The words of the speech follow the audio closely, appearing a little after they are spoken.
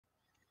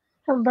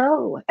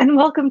Hello, and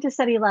welcome to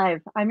SETI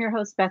Live. I'm your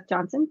host, Beth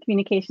Johnson,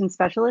 Communications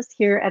Specialist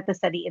here at the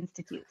SETI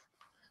Institute.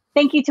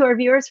 Thank you to our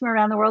viewers from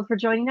around the world for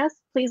joining us.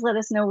 Please let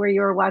us know where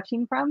you're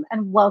watching from,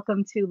 and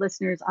welcome to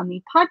listeners on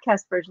the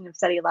podcast version of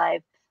SETI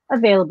Live,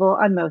 available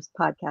on most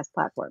podcast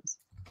platforms.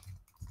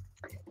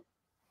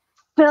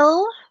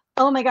 Phil,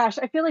 oh my gosh,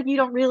 I feel like you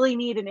don't really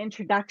need an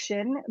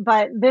introduction,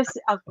 but this,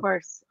 of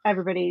course,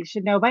 everybody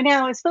should know by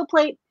now, is Phil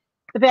Plait,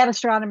 the Bad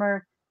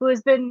Astronomer, who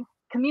has been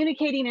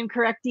communicating and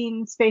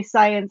correcting space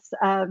science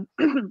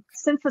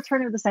since the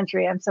turn of the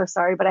century. I'm so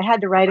sorry, but I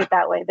had to write it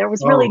that way. There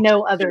was really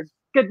no other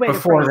good way to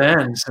phrase it. Before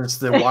then, since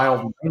the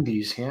wild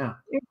 90s, yeah.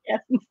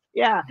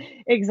 Yeah,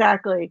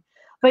 exactly.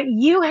 But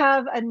you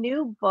have a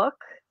new book.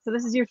 So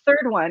this is your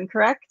third one,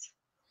 correct?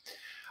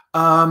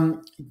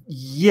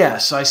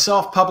 Yes, I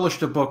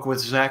self-published a book with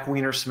Zach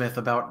Weinersmith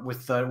about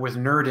with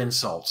nerd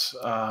insults.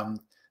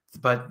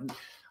 But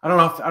I don't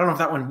know if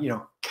that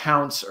one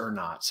counts or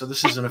not. So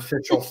this is an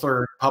official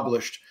third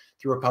published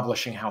through a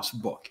publishing house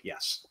book.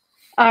 Yes.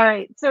 All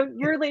right. So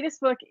your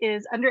latest book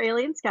is Under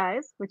Alien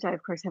Skies, which I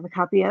of course have a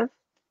copy of.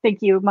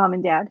 Thank you, Mom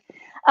and Dad.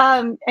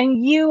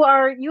 And you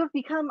have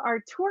become our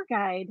tour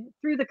guide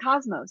through the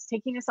cosmos,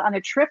 taking us on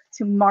a trip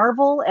to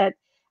marvel at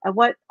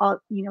what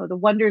the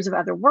wonders of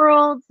other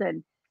worlds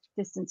and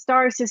distant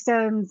star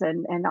systems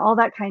and all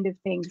that kind of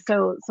thing.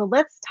 So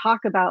let's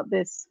talk about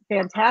this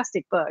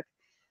fantastic book.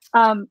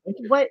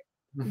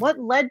 What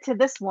led to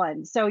this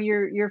one? So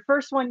your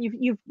first one,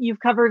 you've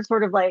covered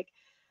sort of like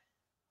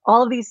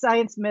all of these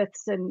science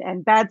myths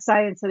and bad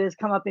science that has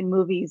come up in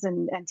movies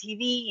and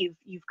TV.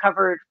 You've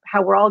covered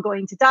how we're all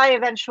going to die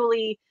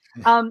eventually.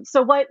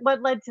 So what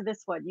led to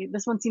this one?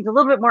 This one seems a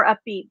little bit more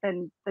upbeat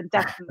than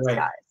Death from the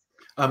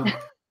Skies.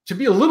 To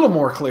be a little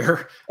more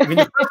clear, I mean,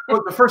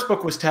 the first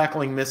book was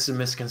tackling myths and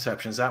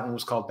misconceptions. That one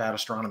was called Bad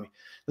Astronomy.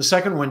 The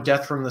second one,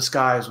 Death from the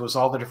Skies, was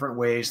all the different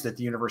ways that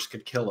the universe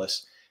could kill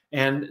us.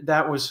 And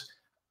that was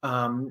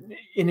an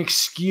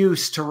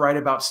excuse to write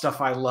about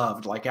stuff I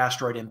loved, like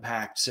asteroid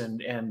impacts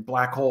and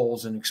black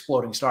holes and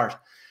exploding stars.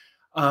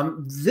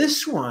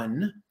 This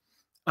one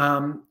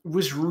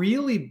was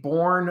really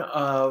born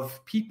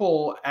of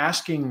people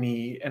asking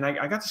me, and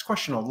I got this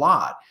question a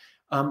lot,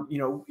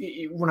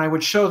 when I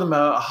would show them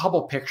a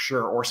Hubble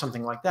picture or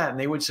something like that, and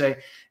they would say,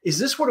 is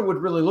this what it would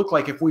really look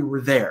like if we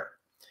were there?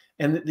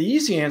 And the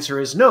easy answer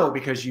is no,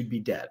 because you'd be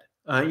dead.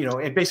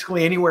 And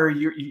basically anywhere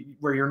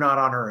where you're not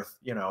on Earth,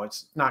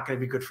 it's not going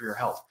to be good for your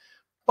health.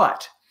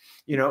 But,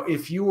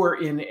 if you were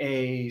in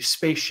a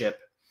spaceship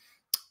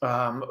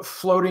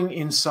floating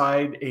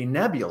inside a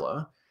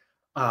nebula,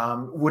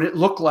 would it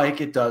look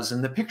like it does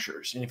in the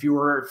pictures? And if you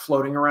were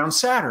floating around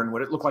Saturn,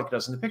 would it look like it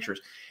does in the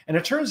pictures? And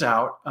it turns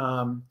out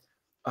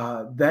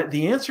that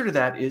the answer to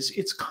that is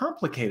it's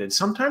complicated.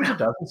 Sometimes it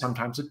does and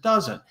sometimes it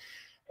doesn't.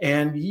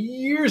 And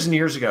years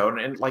ago,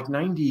 and like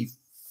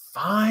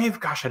 95,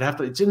 gosh, I'd have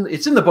to, it's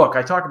in the book.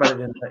 I talk about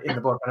it in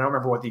the book. I don't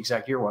remember what the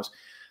exact year was.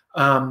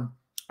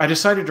 I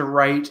decided to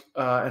write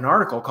an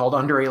article called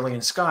Under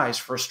Alien Skies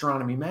for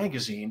Astronomy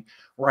magazine,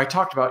 where I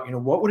talked about,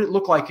 what would it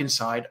look like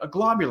inside a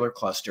globular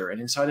cluster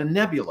and inside a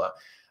nebula.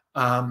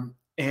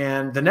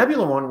 And the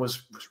nebula one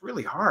was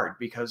really hard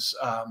because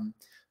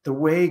the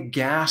way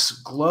gas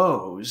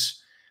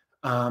glows,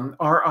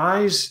 our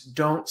eyes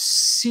don't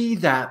see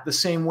that the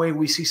same way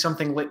we see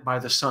something lit by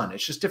the sun.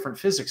 It's just different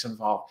physics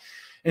involved.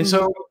 And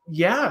so,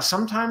 yeah,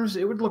 sometimes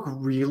it would look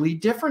really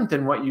different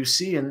than what you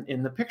see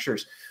in the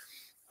pictures.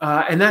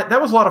 And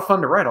that was a lot of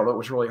fun to write, although it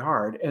was really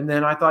hard. And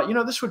then I thought,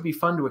 this would be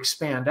fun to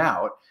expand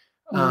out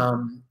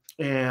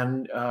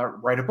and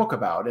write a book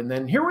about. And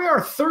then here we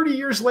are 30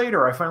 years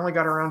later, I finally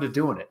got around to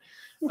doing it.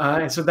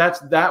 And so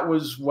that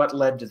was what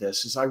led to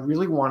this, is I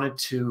really wanted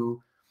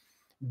to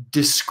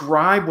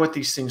describe what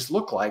these things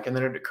look like. And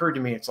then it occurred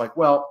to me, it's like,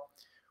 well,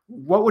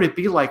 what would it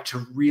be like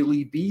to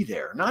really be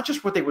there? Not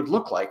just what they would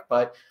look like,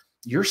 but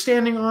you're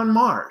standing on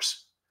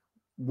Mars.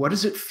 What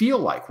does it feel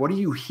like? What do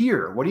you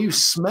hear? What do you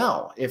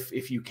smell,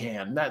 if you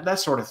can? That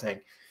sort of thing.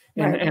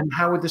 And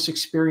how would this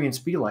experience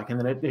be like? And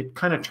then it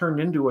kind of turned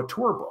into a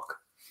tour book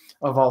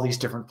of all these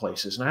different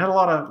places. And I had a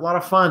lot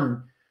of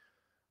fun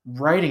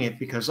writing it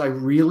because I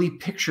really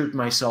pictured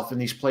myself in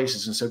these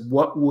places and said,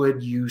 what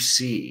would you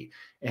see?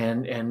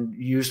 And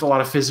used a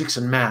lot of physics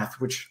and math,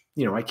 which,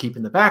 I keep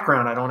in the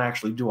background. I don't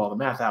actually do all the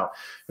math out.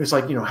 It's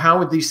like, how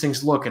would these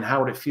things look and how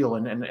would it feel?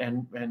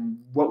 And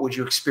what would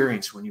you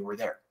experience when you were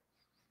there?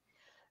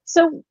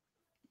 So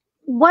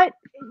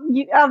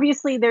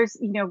obviously there's,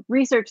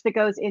 research that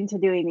goes into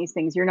doing these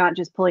things. You're not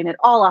just pulling it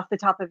all off the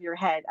top of your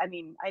head. I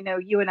mean, I know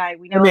you and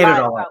we know made a lot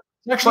it all about. Up.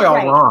 It's actually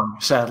all wrong,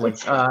 sadly.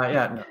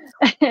 No.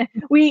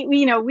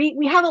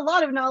 we have a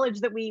lot of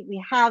knowledge that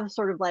we have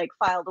sort of like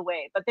filed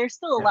away, but there's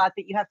still a lot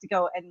that you have to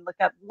go and look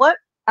up. What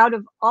out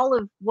of all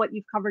of what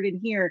you've covered in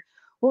here,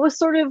 what was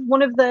sort of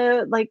one of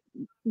the like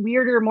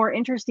weirder, more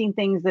interesting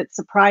things that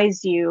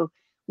surprised you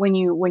when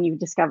you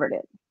discovered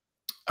it?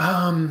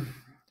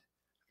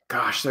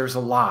 Gosh, there's a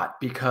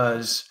lot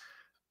because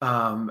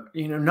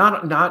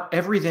not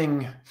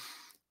everything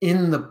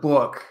in the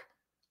book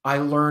I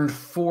learned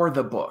for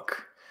the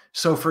book.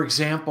 So, for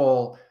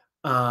example,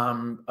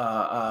 one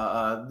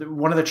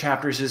of the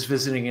chapters is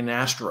visiting an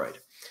asteroid,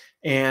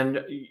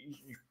 and you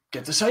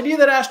get this idea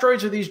that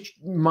asteroids are these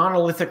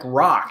monolithic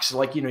rocks.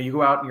 Like, you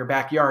go out in your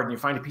backyard and you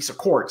find a piece of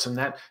quartz, and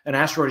that an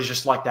asteroid is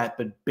just like that,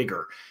 but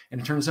bigger.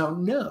 And it turns out,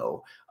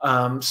 no,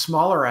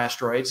 smaller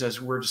asteroids,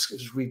 as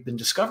we've been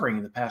discovering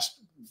in the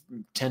past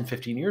 10,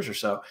 15 years or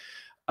so,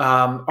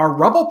 are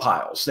rubble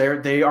piles.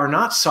 They are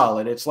not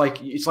solid. It's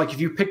like if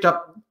you picked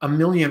up a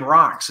million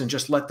rocks and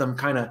just let them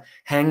kind of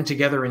hang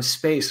together in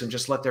space and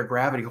just let their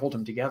gravity hold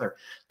them together.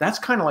 That's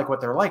kind of like what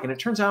they're like. And it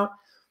turns out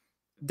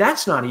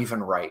that's not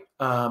even right.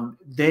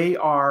 They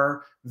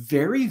are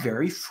very,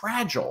 very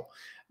fragile.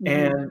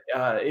 Mm-hmm. And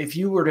if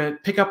you were to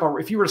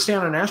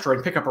stand on an asteroid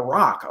and pick up a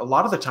rock, a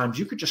lot of the times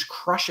you could just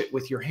crush it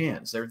with your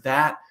hands. They're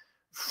that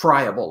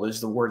friable is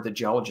the word that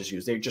geologists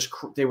use.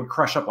 They would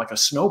crush up like a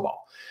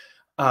snowball.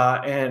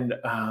 And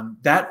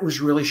that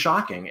was really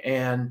shocking.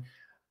 And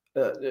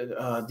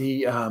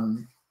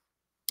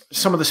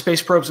some of the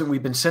space probes that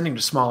we've been sending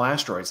to small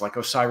asteroids, like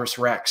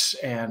OSIRIS-REx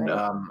and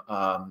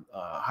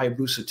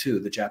Hayabusa 2,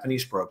 the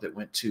Japanese probe that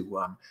went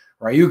to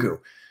Ryugu,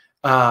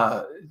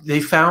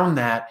 they found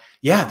that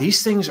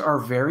these things are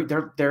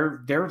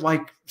they're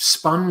like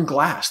spun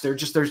glass.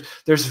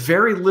 There's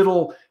very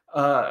little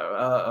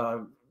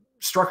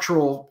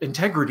structural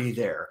integrity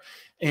there.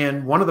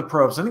 And one of the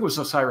probes, I think it was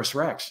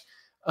OSIRIS-REx,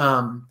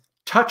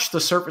 touched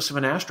the surface of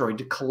an asteroid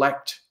to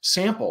collect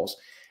samples,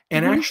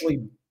 and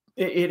actually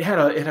it had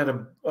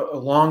a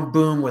long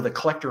boom with a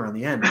collector on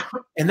the end,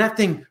 and that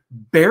thing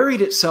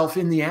buried itself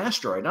in the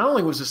asteroid. Not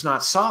only was this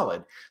not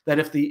solid, that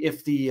if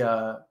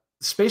the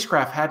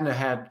spacecraft hadn't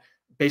had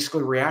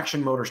basically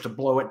reaction motors to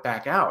blow it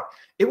back out,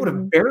 it would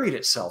have buried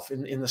itself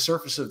in the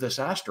surface of this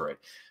asteroid.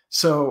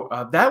 So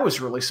that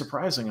was really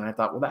surprising, and I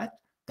thought, well,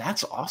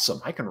 that's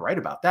awesome. I can write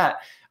about that.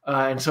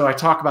 And so I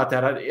talk about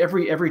that.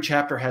 Every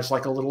chapter has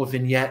like a little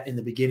vignette in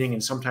the beginning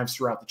and sometimes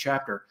throughout the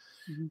chapter.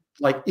 Mm-hmm.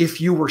 Like if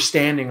you were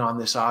standing on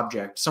this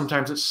object,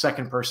 sometimes it's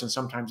second person,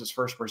 sometimes it's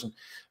first person.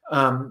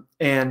 And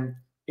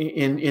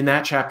in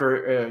that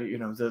chapter,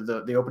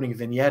 the opening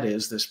vignette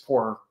is this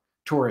poor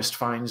tourist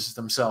finds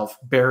themselves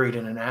buried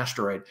in an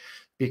asteroid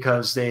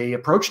because they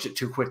approached it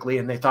too quickly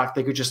and they thought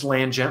they could just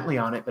land gently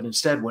on it, but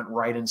instead went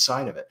right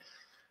inside of it.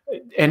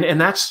 And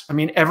that's,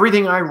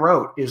 everything I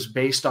wrote is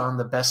based on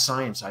the best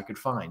science I could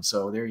find.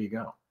 So there you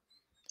go.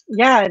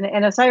 Yeah,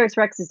 and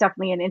OSIRIS-REx is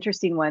definitely an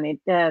interesting one.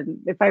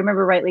 If I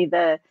remember rightly,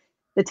 the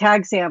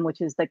tag SAM,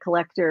 which is the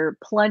collector,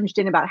 plunged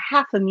in about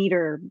half a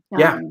meter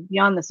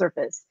beyond the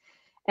surface,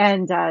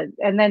 and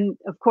then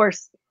of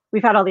course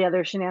we've had all the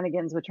other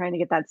shenanigans with trying to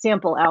get that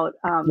sample out.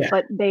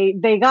 But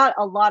they got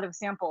a lot of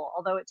sample,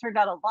 although it turned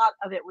out a lot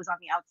of it was on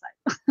the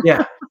outside.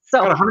 Yeah.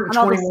 So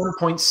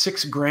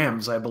 121.6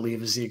 grams, I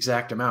believe, is the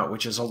exact amount,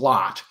 which is a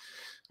lot.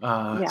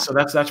 So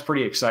that's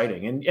pretty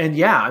exciting. And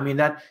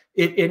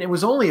it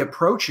was only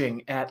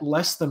approaching at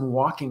less than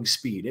walking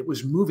speed. It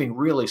was moving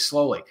really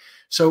slowly.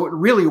 So it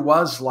really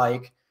was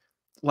like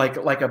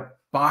a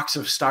box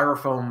of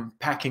styrofoam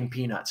packing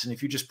peanuts. And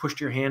if you just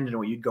pushed your hand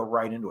into it, you'd go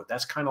right into it.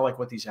 That's kind of like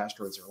what these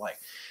asteroids are like.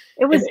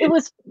 I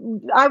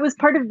was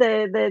part of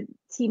the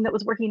team that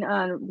was working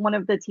on one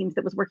of the teams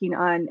that was working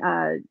on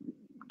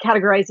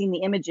categorizing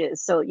the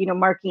images. So,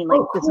 marking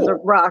like this is a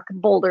rock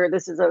boulder,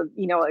 this is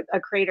a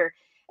crater.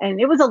 And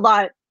it was a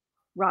lot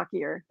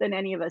rockier than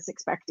any of us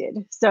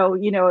expected. So,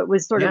 it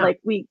was sort of like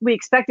we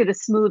expected a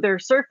smoother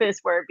surface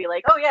where it'd be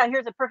like, oh yeah,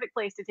 here's a perfect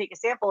place to take a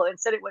sample.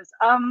 Instead it was,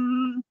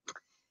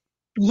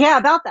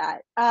 about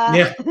that.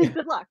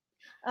 Good luck.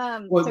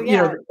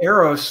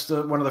 Eros,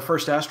 one of the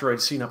first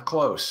asteroids seen up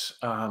close,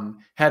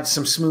 had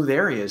some smooth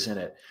areas in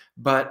it.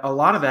 But a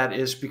lot of that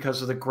is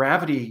because of the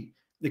gravity.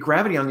 The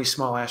gravity on these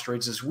small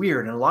asteroids is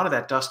weird. And a lot of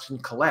that dust can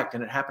collect.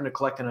 And it happened to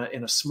collect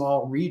in a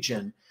small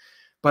region.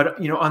 But,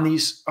 on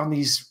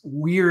these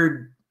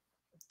weird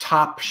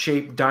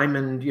top-shaped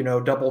diamond,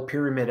 double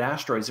pyramid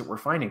asteroids that we're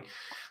finding,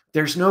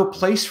 there's no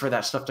place for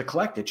that stuff to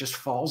collect. It just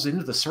falls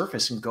into the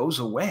surface and goes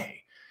away.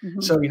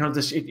 Mm-hmm. So,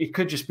 it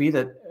could just be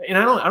that, and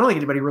I don't think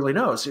anybody really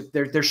knows. If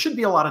there should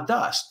be a lot of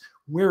dust.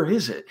 Where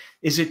is it?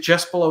 Is it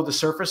just below the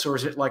surface, or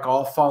is it like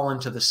all fall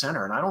into the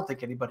center? And I don't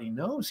think anybody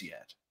knows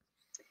yet.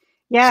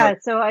 Yeah.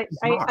 So I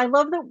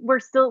love that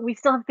we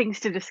still have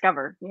things to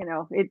discover,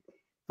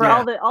 For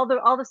all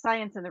the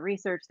science and the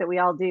research that we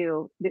all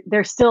do,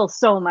 there's still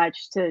so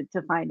much to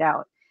find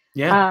out.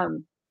 Yeah.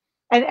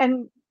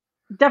 And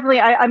definitely,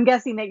 I'm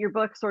guessing that your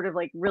book sort of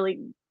like really,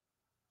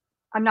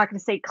 I'm not going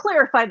to say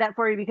clarified that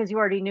for you because you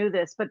already knew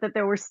this, but that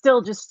there was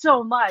still just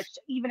so much,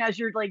 even as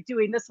you're like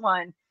doing this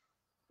one,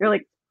 you're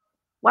like,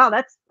 wow,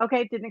 that's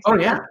okay. Didn't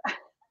expect that.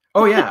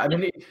 Oh yeah.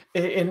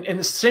 And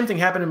the same thing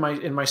happened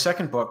in my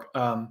second book.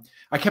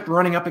 I kept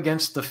running up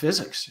against the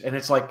physics, and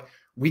it's like,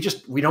 we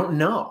don't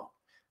know.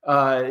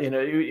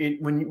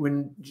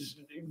 When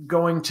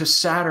going to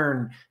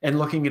Saturn and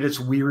looking at its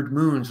weird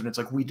moons, and it's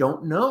like, we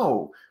don't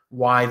know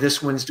why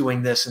this one's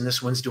doing this and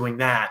this one's doing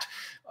that,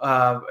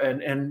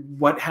 and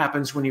what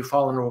happens when you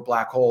fall into a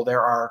black hole.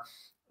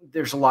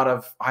 There's a lot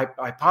of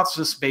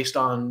hypothesis based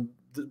on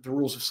the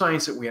rules of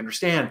science that we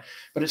understand.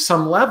 But at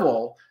some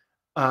level,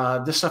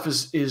 this stuff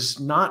is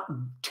not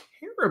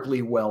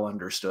terribly well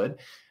understood.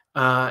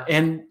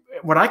 And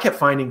what I kept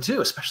finding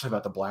too, especially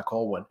about the black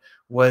hole one,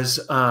 was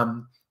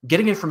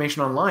getting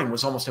information online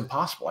was almost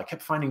impossible. I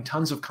kept finding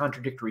tons of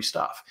contradictory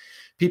stuff.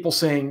 People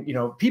saying,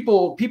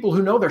 people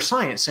who know their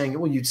science saying,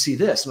 well, you'd see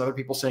this, and other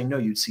people saying, no,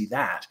 you'd see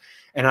that.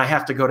 And I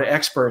have to go to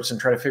experts and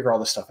try to figure all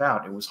this stuff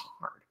out. It was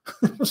hard.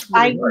 It was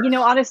really hard.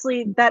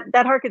 Honestly, that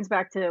harkens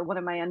back to one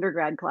of my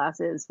undergrad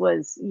classes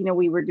was,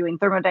 we were doing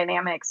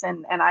thermodynamics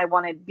and I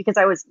wanted, because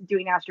I was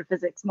doing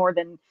astrophysics more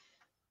than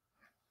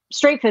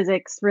straight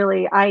physics,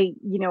 really, I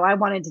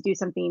wanted to do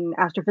something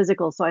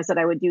astrophysical. So I said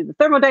I would do the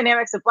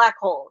thermodynamics of black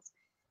holes.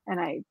 And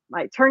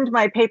I turned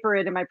my paper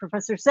in and my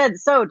professor said,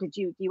 so do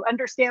you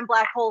understand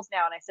black holes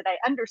now? And I said, I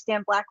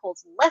understand black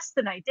holes less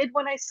than I did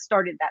when I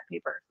started that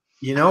paper.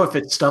 If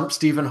it stumped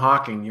Stephen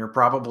Hawking, you're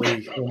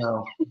probably,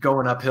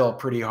 going uphill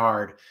pretty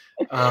hard.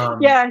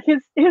 Yeah,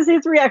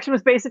 his reaction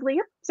was basically,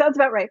 yep, sounds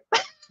about right.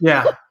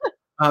 Yeah.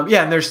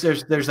 And there's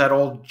that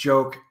old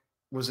joke.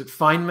 Was it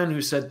Feynman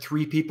who said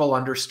 3 people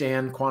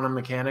understand quantum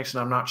mechanics,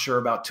 and I'm not sure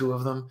about 2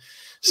 of them?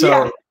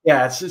 So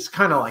yeah it's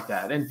kind of like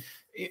that. And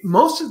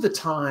most of the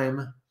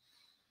time,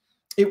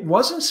 it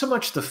wasn't so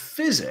much the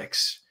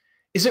physics,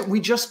 is that we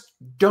just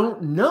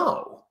don't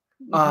know.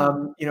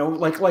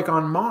 Like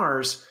on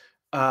Mars,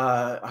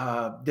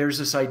 there's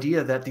this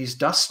idea that these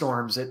dust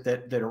storms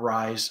that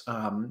arise,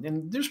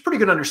 and there's pretty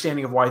good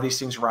understanding of why these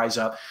things rise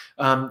up.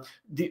 You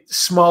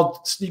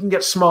can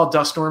get small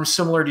dust storms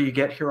similar to you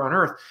get here on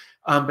Earth.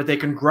 But they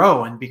can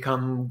grow and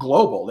become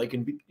global. They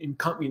can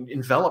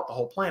envelop the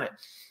whole planet.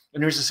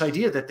 And there's this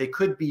idea that they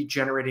could be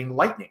generating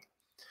lightning.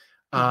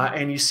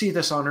 And you see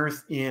this on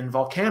Earth in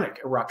volcanic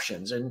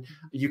eruptions. And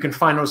you can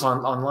find those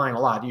online a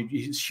lot.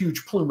 It's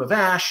huge plume of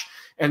ash,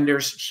 and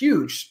there's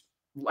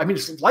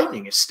it's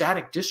lightning, it's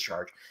static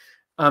discharge.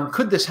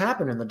 Could this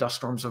happen in the dust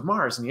storms of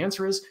Mars? And the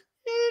answer is,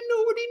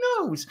 nobody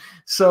knows.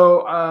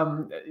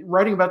 So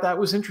writing about that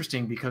was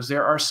interesting because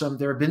there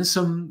have been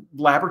some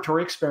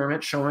laboratory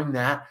experiments showing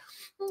that,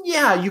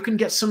 you can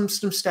get some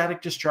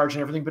static discharge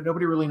and everything, but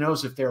nobody really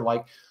knows if they're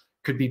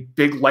could be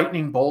big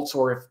lightning bolts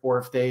or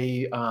if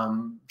they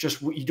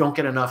you don't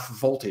get enough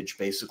voltage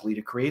basically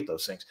to create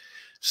those things.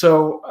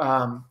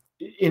 So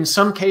in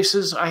some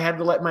cases, I had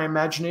to let my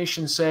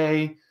imagination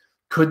say,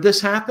 could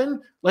this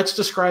happen? Let's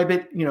describe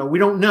it. We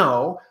don't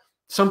know.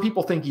 Some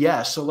people think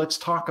yes, so let's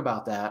talk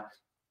about that.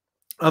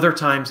 Other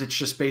times it's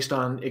just based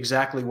on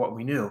exactly what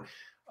we knew.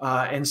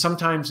 And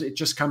sometimes it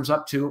just comes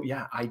up to,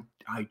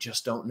 I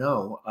just don't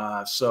know.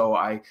 So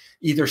I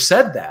either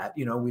said that,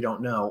 we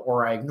don't know,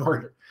 or I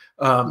ignored it.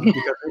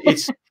 Because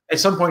it's at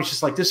some point, it's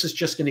just like, this is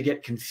just going to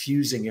get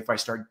confusing if I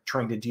start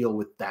trying to deal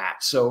with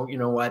that. So you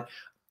know what?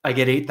 I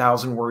get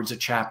 8,000 words a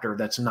chapter.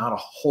 That's not a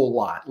whole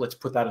lot. Let's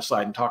put that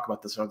aside and talk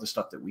about this other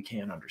stuff that we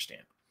can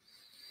understand.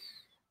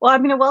 Well, I'm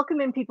going to welcome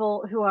in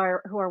people who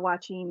are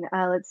watching.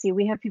 Let's see.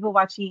 We have people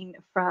watching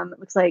from, it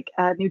looks like,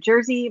 New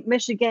Jersey,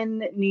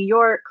 Michigan, New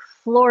York,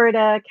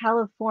 Florida,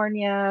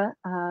 California,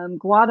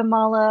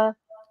 Guatemala,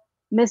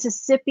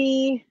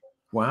 Mississippi.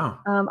 Wow.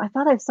 I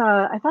thought I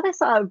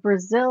saw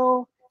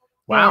Brazil.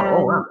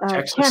 Wow. And,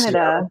 Texas,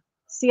 Canada,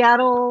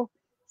 Seattle.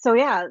 So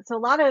so a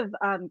lot of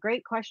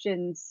great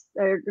questions,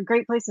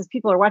 great places.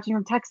 People are watching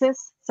from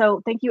Texas.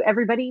 So thank you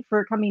everybody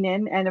for coming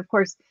in. And of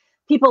course,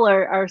 people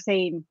are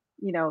saying,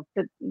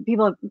 that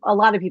a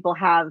lot of people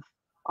have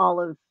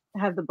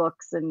the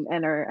books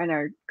and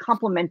are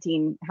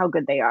complimenting how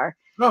good they are.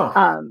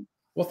 Oh,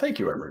 well, thank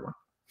you, everyone.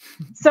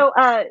 So,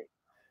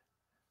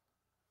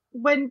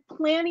 when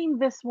planning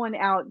this one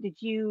out,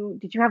 did you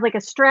have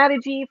a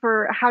strategy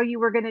for how you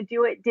were going to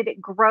do it? Did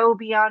it grow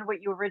beyond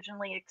what you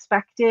originally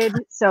expected?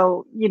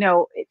 So, you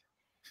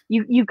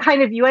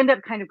end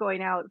up kind of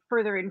going out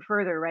further and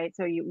further, right?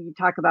 So you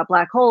talk about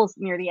black holes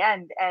near the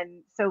end.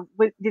 And so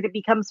did it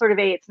become sort of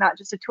it's not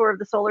just a tour of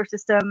the solar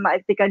system, I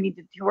think I need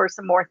to tour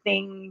some more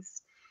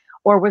things,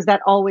 or was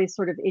that always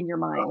sort of in your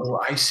mind? Oh,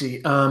 I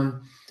see.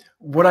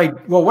 What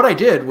I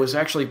did was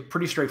actually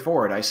pretty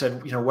straightforward. I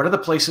said, what are the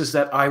places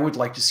that I would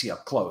like to see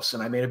up close?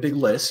 And I made a big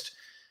list.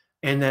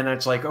 And then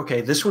it's like,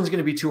 okay, this one's going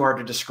to be too hard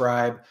to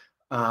describe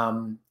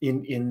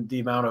in the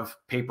amount of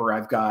paper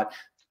I've got.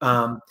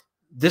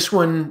 This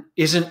one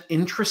isn't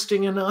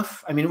interesting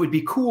enough. I mean, it would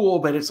be cool,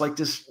 but it's like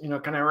this,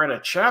 can I write a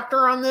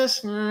chapter on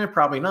this?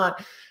 Probably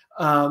not.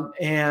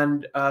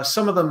 And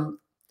some of them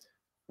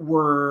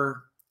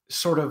were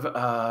sort of,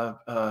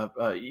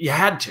 I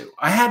had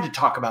to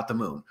talk about the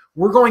moon.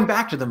 We're going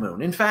back to the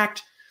moon. In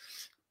fact,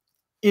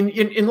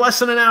 in less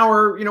than an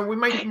hour, we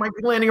might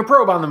be landing a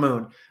probe on the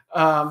moon.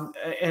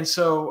 And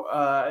so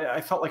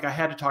I felt like I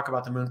had to talk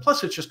about the moon.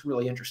 Plus, it's just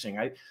really interesting.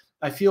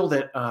 I feel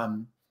that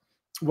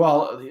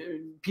while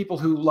people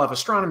who love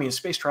astronomy and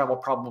space travel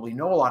probably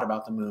know a lot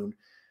about the moon,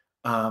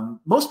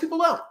 most people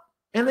don't.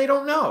 And they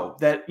don't know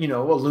that, a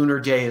lunar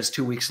day is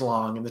 2 weeks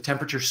long and the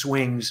temperature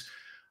swings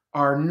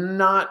are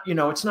not,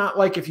 it's not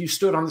like if you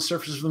stood on the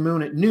surface of the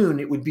moon at noon,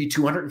 it would be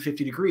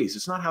 250 degrees.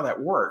 It's not how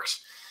that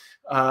works.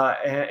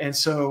 And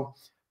so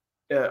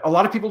a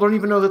lot of people don't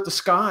even know that the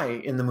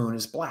sky in the moon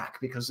is black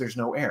because there's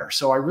no air.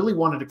 So I really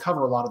wanted to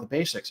cover a lot of the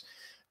basics,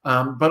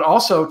 but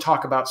also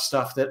talk about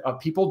stuff that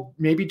people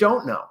maybe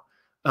don't know.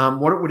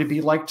 What would it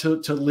be like to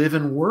live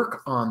and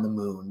work on the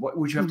moon? What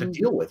would you have to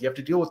deal with? You have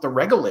to deal with the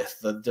regolith,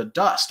 the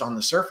dust on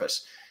the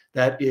surface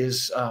that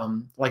is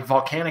like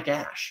volcanic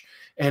ash,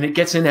 and it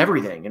gets in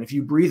everything. And if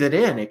you breathe it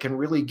in, it can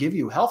really give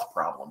you health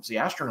problems. The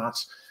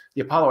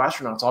Apollo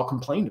astronauts all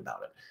complained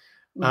about it.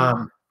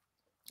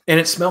 And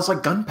it smells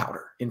like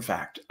gunpowder. In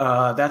fact,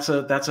 that's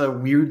a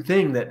weird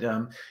thing that.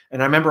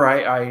 And I remember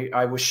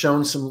I was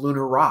shown some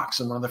lunar rocks,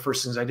 and one of the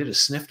first things I did is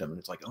sniffed them, and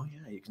it's like, oh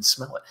yeah, you can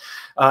smell it.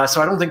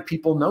 So I don't think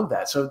people know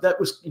that. So that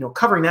was,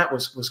 covering that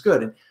was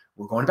good. And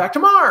we're going back to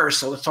Mars,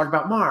 so let's talk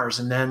about Mars,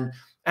 and then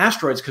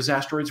asteroids, because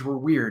asteroids were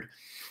weird.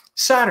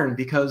 Saturn,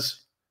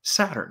 because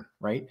Saturn,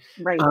 right?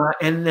 Right.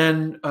 And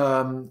then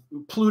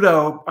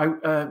Pluto.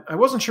 I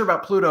wasn't sure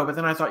about Pluto, but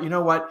then I thought, you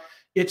know what?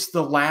 It's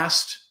the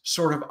last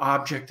sort of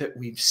object that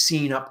we've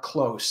seen up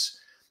close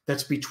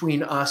that's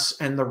between us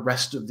and the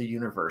rest of the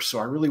universe. So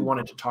I really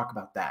wanted to talk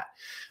about that.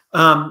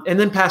 And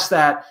then past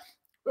that,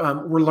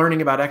 we're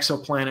learning about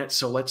exoplanets.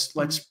 So let's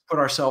put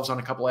ourselves on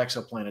a couple of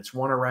exoplanets,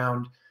 one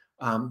around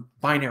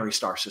binary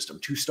star system,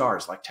 2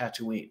 stars like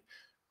Tatooine,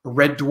 a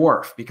red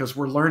dwarf, because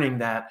we're learning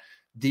that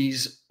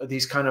these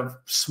kind of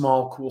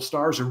small, cool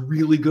stars are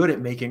really good at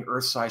making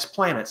Earth-sized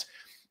planets.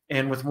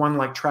 And with one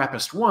like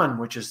TRAPPIST-1,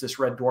 which is this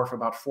red dwarf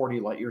about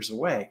 40 light years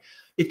away,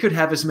 it could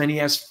have as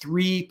many as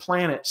 3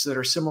 planets that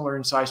are similar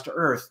in size to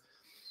Earth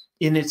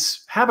in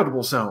its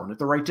habitable zone at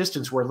the right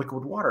distance where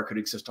liquid water could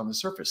exist on the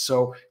surface.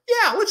 So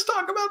yeah, let's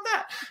talk about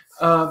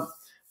that.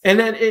 And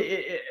then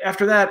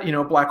after that,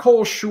 black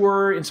hole,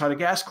 sure. Inside a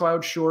gas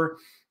cloud, sure.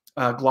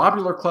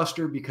 Globular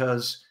cluster,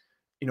 because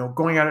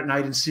going out at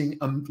night and seeing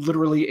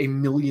literally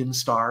 1 million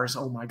stars.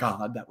 Oh my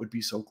God, that would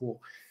be so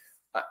cool.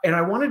 And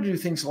I wanted to do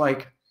things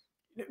like,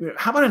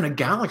 how about in a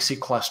galaxy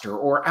cluster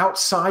or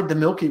outside the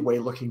Milky Way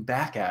looking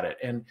back at it?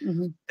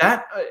 And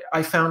that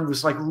I found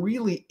was like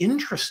really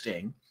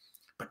interesting,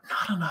 but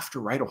not enough to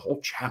write a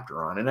whole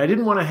chapter on. And I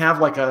didn't want to have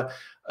like a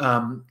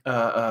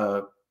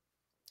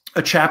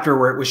chapter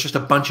where it was just a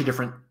bunch of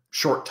different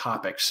short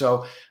topics.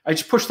 So I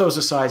just pushed those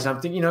aside. And I'm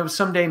thinking,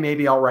 someday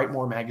maybe I'll write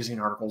more magazine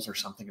articles or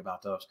something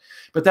about those.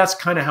 But that's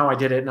kind of how I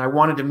did it. And I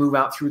wanted to move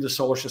out through the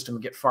solar system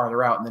and get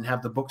farther out, and then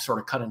have the book sort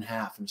of cut in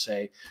half and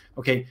say,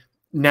 okay,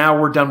 now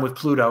we're done with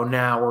Pluto.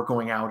 Now we're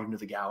going out into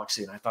the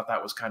galaxy. And I thought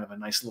that was kind of a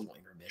nice little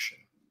intermission.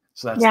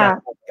 So that's how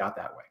it got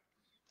that way.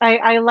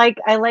 I like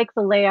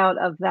the layout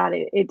of that.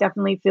 It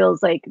definitely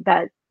feels like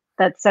that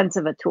sense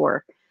of a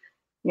tour,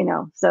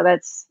 so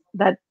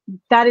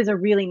that is a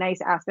really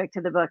nice aspect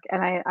to the book.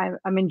 And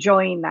I'm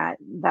enjoying that.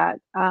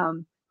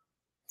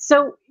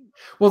 So,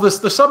 well, the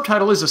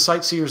subtitle is A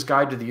Sightseer's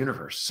Guide to the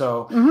Universe.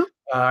 So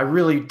I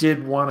really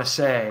did want to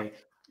say,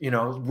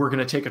 we're going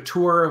to take a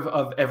tour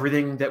of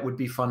everything that would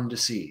be fun to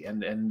see.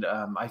 And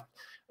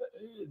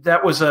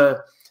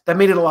that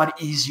made it a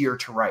lot easier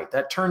to write.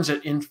 That turns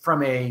it in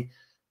from an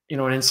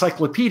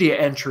encyclopedia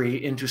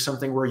entry into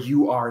something where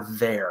you are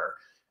there.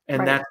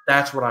 And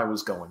that's what I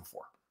was going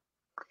for.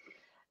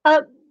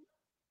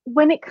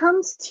 When it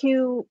comes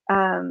to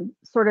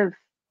sort of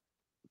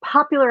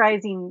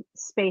popularizing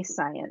space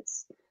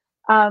science,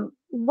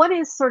 what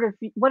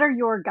are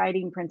your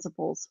guiding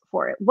principles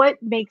for it? What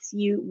makes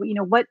you,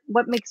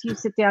 what makes you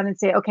sit down and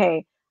say,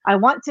 okay, I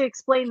want to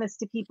explain this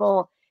to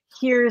people.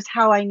 Here's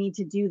how I need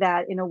to do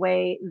that in a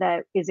way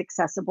that is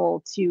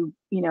accessible to,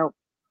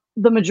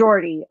 the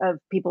majority of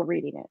people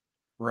reading it.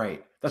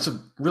 Right. That's a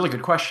really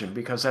good question,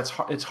 because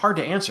it's hard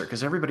to answer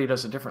because everybody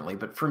does it differently.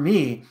 But for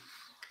me,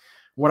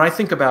 what I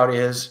think about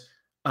is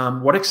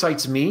what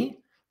excites me,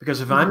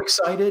 because if I'm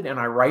excited and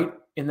I write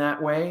in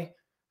that way,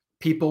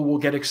 people will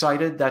get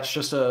excited. That's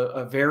just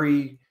a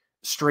very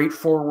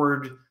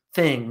straightforward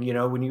thing.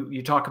 When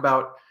you talk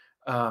about,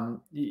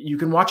 you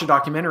can watch a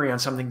documentary on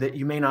something that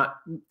you may not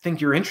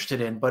think you're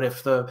interested in, but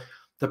if the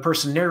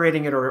person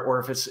narrating it or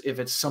if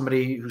it's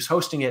somebody who's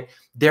hosting it,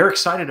 they're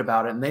excited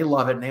about it and they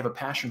love it and they have a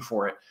passion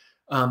for it.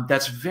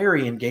 That's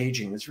very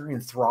engaging. It's very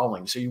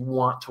enthralling. So you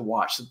want to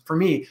watch. So for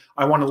me,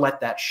 I want to let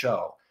that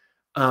show.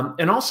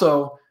 And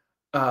also,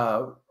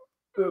 I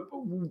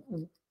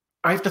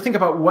have to think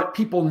about what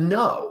people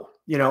know.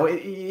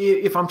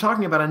 If I'm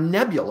talking about a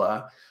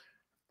nebula,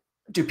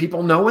 do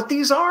people know what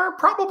these are?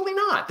 Probably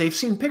not. They've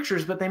seen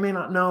pictures, but they may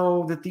not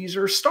know that these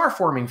are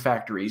star-forming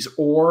factories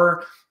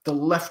or the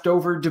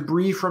leftover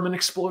debris from an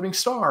exploding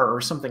star or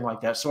something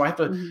like that. So I have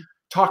to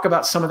talk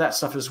about some of that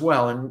stuff as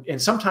well.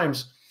 And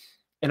sometimes,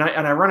 and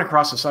I run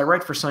across this. I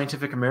write for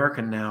Scientific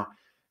American now,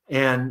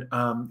 and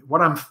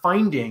what I'm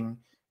finding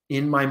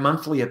in my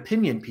monthly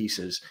opinion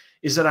pieces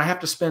is that I have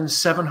to spend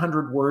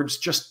 700 words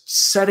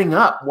just setting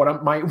up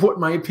what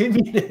my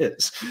opinion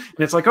is. And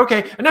it's like,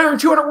 okay, an hour and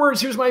 200 words,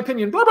 here's my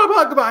opinion, blah, blah,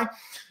 blah, goodbye.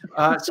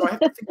 So I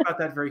have to think about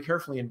that very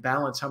carefully and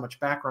balance how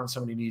much background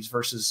somebody needs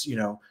versus,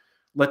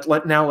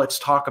 let's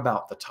talk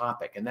about the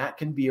topic. And that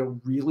can be a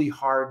really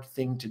hard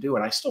thing to do.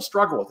 And I still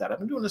struggle with that. I've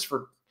been doing this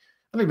for,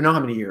 I don't even know how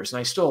many years. And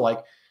I still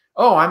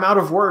oh, I'm out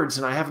of words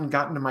and I haven't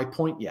gotten to my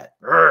point yet.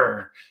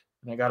 Urgh.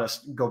 And I got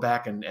to go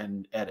back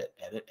and edit.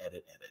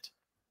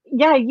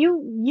 Yeah,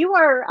 you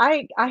are.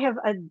 I have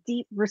a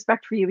deep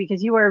respect for you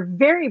because you are a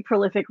very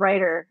prolific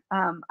writer.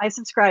 I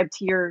subscribe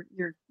to your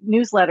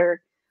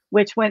newsletter,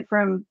 which went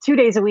from 2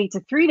 days a week to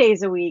 3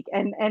 days a week,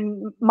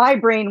 and my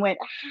brain went,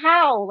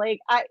 how? Like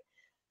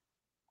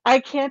I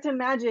can't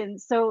imagine.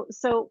 So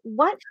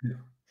what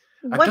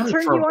I've done it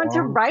turned for you a on to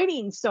long.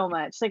 writing so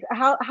much? Like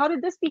how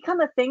did this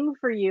become a thing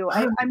for you?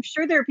 I'm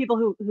sure there are people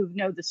who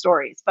know the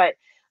stories, but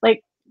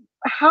like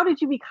how did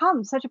you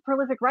become such a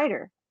prolific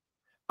writer?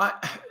 I,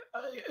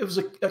 it was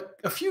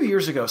a few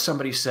years ago.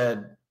 Somebody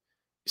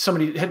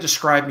had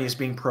described me as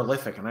being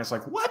prolific, and I was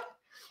like, what?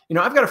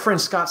 I've got a friend,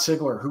 Scott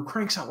Sigler, who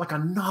cranks out like a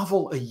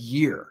novel a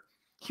year.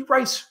 He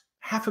writes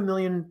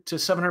 500,000 to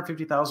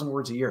 750,000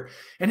 words a year,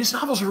 and his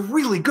novels are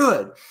really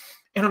good.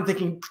 And I'm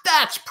thinking,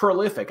 that's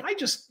prolific.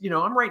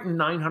 I'm writing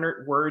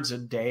 900 words a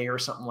day or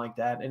something like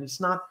that. And it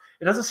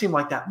doesn't seem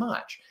like that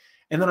much.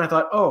 And then I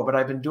thought, oh, but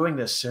I've been doing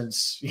this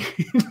since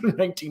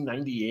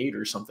 1998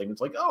 or something.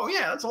 It's like, oh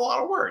yeah, that's a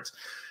lot of words.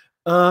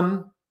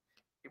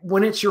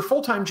 When it's your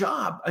full-time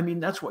job, I mean,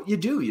 that's what you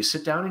do. You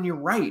sit down and you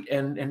write.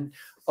 And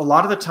a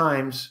lot of the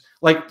times,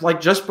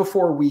 like just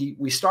before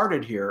we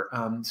started here,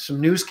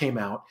 some news came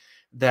out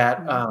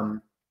that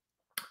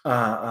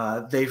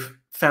they've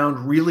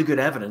found really good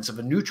evidence of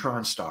a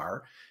neutron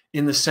star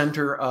in the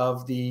center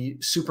of the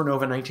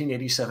supernova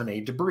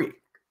 1987A debris.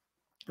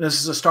 This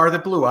is a star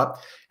that blew up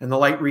and the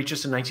light reached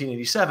us in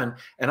 1987.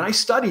 And I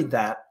studied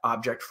that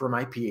object for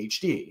my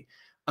PhD.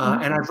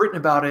 And I've written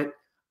about it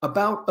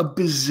about a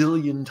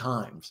bazillion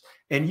times.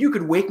 And you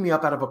could wake me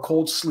up out of a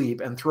cold sleep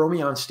and throw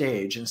me on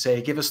stage and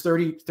say, give us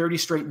 30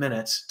 straight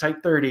minutes,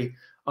 type 30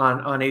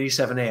 on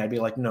 87A. I'd be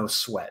like, no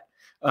sweat.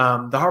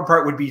 The hard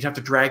part would be you'd have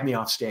to drag me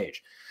off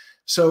stage.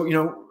 So,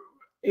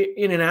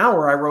 in an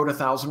hour, I wrote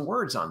 1,000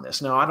 words on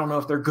this. Now, I don't know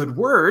if they're good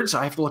words.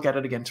 I have to look at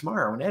it again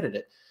tomorrow and edit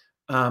it.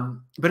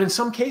 But in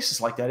some cases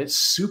like that, it's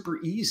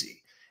super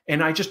easy.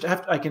 And I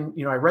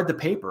read the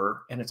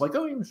paper and it's like,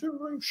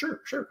 oh,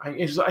 sure.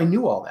 I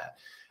knew all that.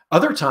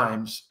 Other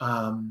times,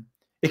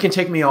 it can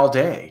take me all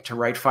day to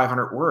write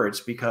 500 words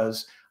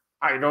because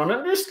I don't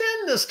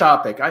understand this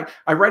topic.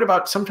 I write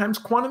about sometimes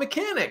quantum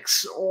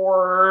mechanics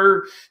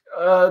or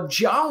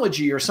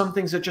geology or some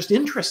things that just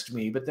interest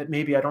me, but that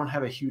maybe I don't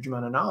have a huge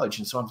amount of knowledge.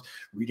 And so I'm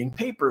reading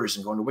papers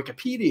and going to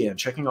Wikipedia and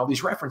checking all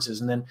these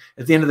references. And then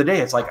at the end of the day,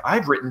 it's like,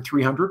 I've written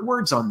 300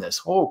 words on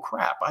this. Oh,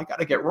 crap, I got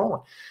to get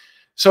rolling.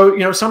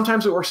 So,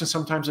 sometimes it works and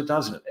sometimes it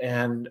doesn't.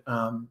 And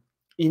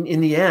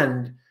in the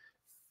end,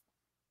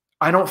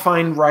 I don't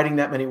find writing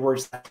that many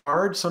words that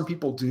hard. Some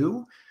people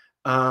do.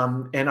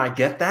 And I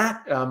get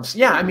that. So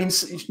yeah, I mean,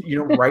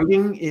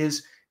 writing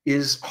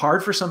is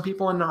hard for some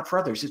people and not for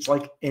others. It's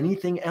like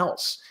anything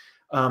else.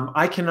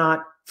 I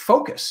cannot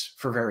focus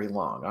for very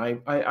long.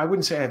 I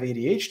wouldn't say I have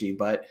ADHD,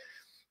 but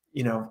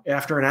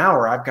after an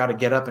hour, I've got to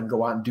get up and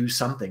go out and do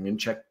something and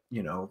check,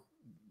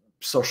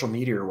 social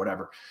media or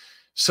whatever.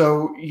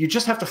 So you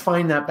just have to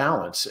find that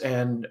balance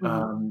and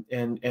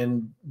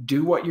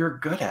do what you're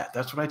good at.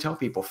 That's what I tell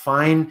people.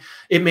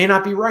 It may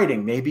not be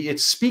writing. Maybe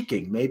it's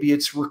speaking. Maybe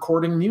it's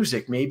recording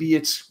music. Maybe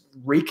it's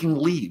raking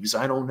leaves.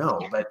 I don't know.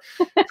 But,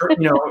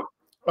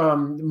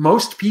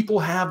 most people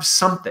have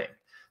something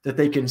that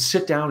they can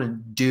sit down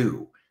and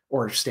do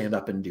or stand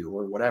up and do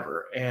or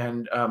whatever.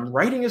 And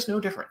writing is no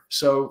different.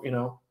 So,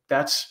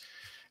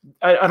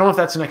 I don't know if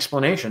that's an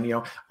explanation.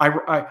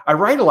 I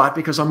write a lot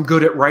because I'm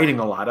good at writing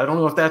a lot. I don't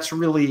know if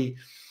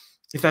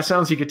that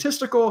sounds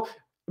egotistical,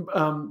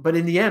 but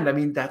in the end, I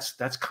mean, that's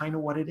kind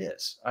of what it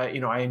is.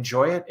 I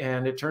enjoy it,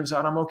 and it turns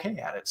out I'm okay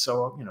at it.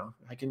 So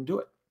I can do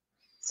it.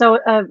 So,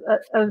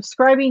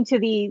 ascribing to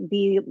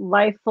the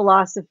life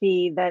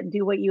philosophy that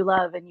do what you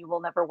love and you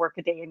will never work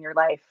a day in your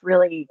life,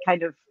 really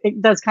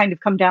it does kind of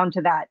come down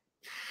to that.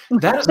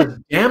 That is a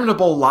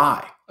damnable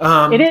lie.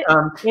 It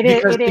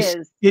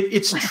is.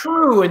 It's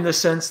true in the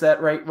sense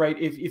that, right.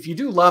 If you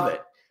do love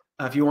it,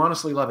 if you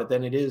honestly love it,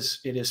 then it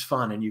is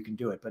fun and you can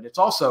do it. But it's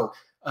also,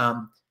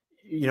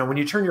 when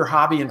you turn your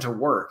hobby into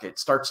work, it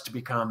starts to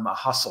become a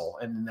hustle,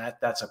 and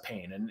that's a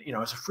pain. And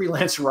as a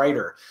freelance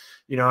writer,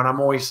 and I'm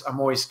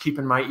always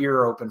keeping my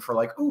ear open for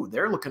like, ooh,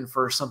 they're looking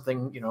for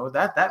something.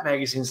 That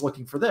magazine's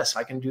looking for this.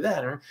 I can do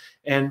that.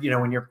 And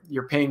when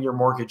you're paying your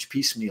mortgage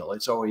piecemeal,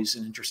 it's always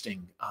an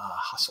interesting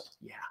hustle.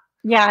 Yeah.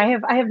 Yeah,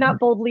 I have not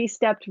boldly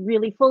stepped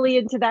really fully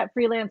into that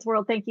freelance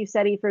world. Thank you,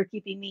 SETI, for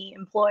keeping me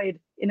employed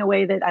in a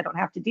way that I don't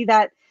have to do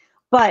that.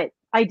 But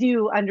I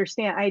do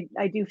understand.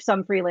 I do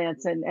some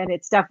freelance, and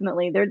it's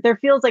definitely there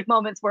feels like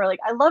moments where like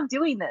I love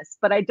doing this,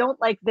 but I don't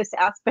like this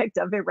aspect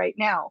of it right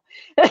now.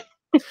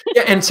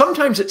 Yeah, and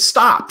sometimes it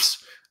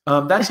stops.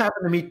 That's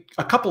happened to me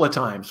a couple of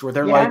times where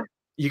they're like,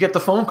 you get the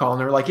phone call and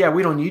they're like, yeah,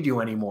 we don't need you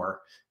anymore.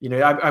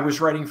 I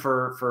was writing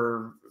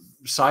for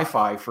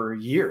sci-fi for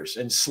years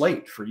and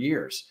Slate for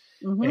years.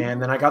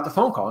 And then I got the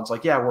phone call. It's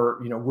like, yeah, we're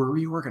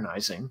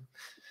reorganizing.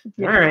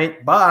 all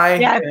right, bye.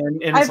 Yeah,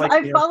 and it's like,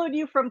 I've followed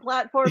you from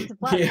platform to yeah.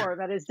 platform.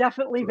 That is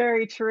definitely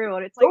very true.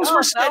 And it's like, Those oh, were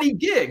well, steady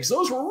gigs.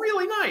 Those were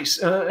really nice.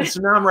 And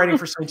so now I'm writing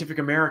for Scientific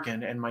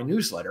American and my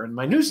newsletter. And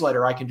my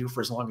newsletter I can do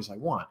for as long as I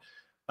want.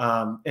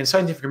 And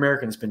Scientific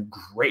American has been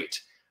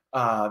great,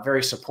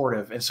 very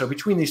supportive. And so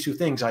between these two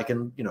things, I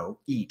can,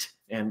 eat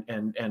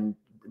and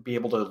be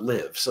able to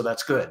live. So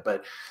that's good.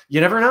 But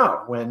you never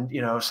know when,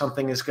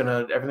 everything's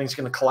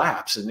gonna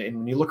collapse. And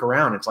when you look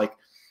around, it's like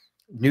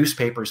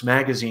newspapers,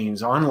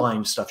 magazines,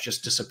 online stuff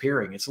just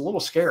disappearing. It's a little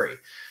scary.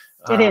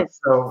 it is.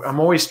 So I'm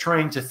always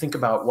trying to think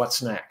about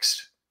what's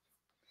next.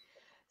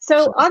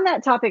 So on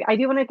that topic, I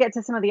do want to get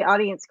to some of the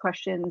audience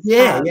questions.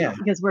 Yeah.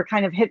 Because we're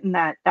kind of hitting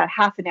that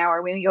half an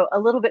hour. We're going to go a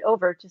little bit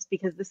over just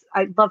because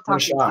I love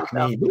talking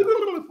to you.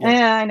 So.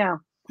 Yeah, I know.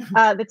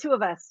 The two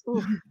of us.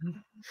 Ooh.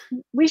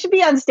 We should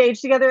be on stage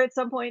together at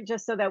some point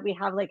just so that we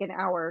have like an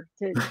hour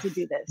to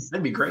do this.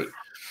 That'd be great.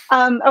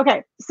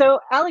 Okay, so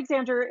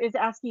Alexander is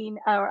asking,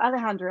 or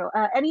Alejandro,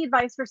 any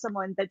advice for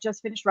someone that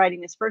just finished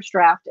writing his first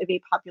draft of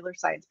a popular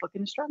science book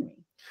in astronomy?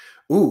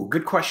 Ooh,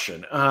 good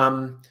question.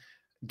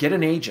 Get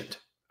an agent.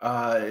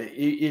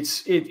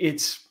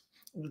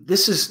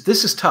 This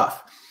is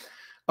tough.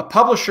 A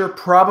publisher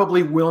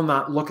probably will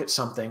not look at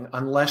something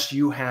unless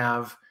you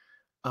have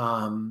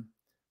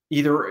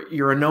either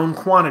you're a known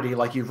quantity,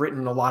 like you've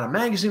written a lot of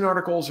magazine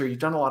articles or you've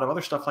done a lot of other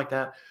stuff like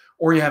that,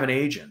 or you have an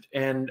agent.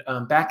 And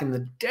back in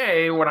the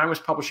day when I was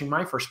publishing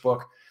my first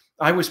book,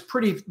 I was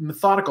pretty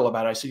methodical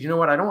about it. I said, you know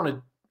what,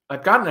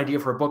 I've got an idea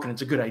for a book and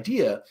it's a good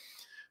idea,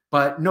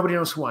 but nobody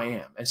knows who I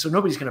am. And so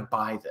nobody's going to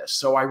buy this.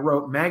 So I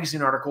wrote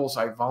magazine articles.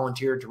 I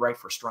volunteered to write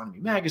for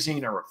Astronomy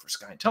magazine. I wrote for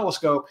Sky and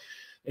Telescope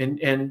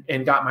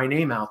and got my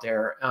name out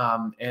there.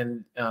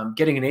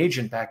 Getting an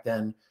agent back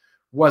then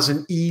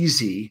wasn't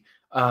easy.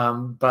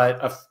 But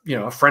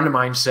a friend of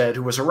mine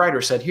who was a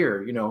writer said,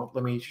 here,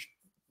 let me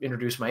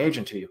introduce my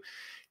agent to you.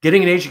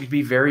 Getting an agent can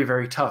be very,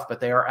 very tough, but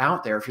they are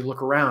out there. If you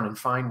look around and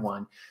find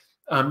one,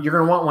 you're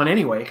going to want one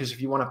anyway, because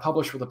if you want to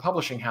publish with a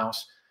publishing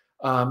house,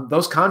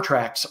 those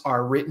contracts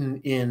are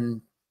written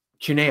in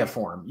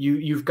cuneiform.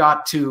 You've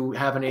got to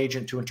have an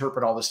agent to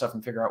interpret all this stuff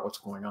and figure out what's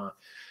going on.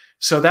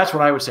 So that's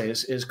what I would say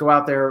is go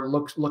out there,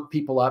 look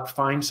people up,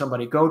 find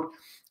somebody, go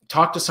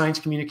talk to science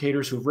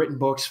communicators who've written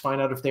books, find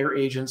out if their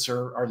agents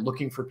are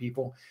looking for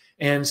people,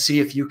 and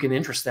see if you can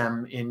interest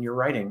them in your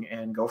writing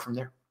and go from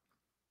there.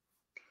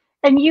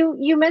 And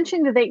you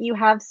mentioned that you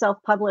have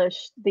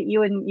self-published, that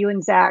you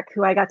and Zach,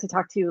 who I got to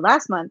talk to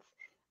last month,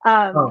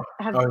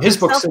 his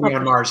book's City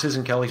on Mars, his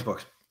and Kelly's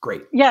books.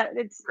 Great. Yeah,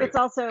 it's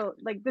also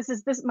like this.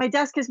 My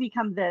desk has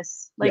become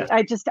this. Like,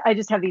 yes. I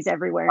just have these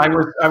everywhere.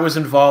 I was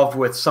involved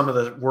with some of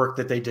the work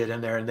that they did in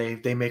there,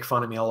 and they make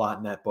fun of me a lot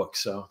in that book.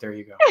 So there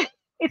you go.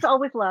 It's all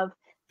with love.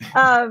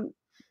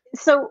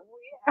 So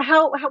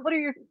what are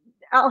your,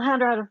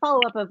 Alejandro, had a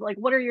follow-up of like,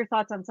 what are your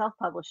thoughts on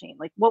self-publishing?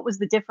 Like, what was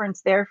the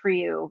difference there for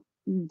you?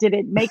 Did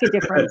it make a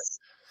difference?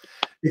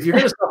 If you're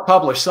going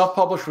to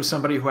self-publish with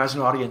somebody who has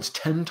an audience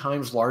 10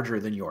 times larger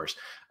than yours.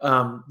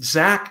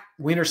 Zach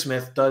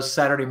Weinersmith does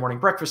Saturday Morning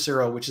Breakfast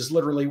Cereal, which is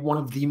literally one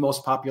of the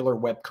most popular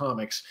web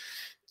comics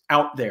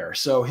out there.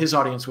 So his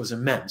audience was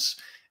immense.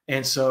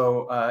 And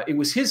so it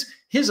was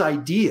his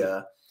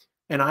idea.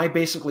 And I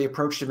basically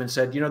approached him and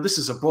said, this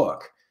is a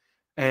book.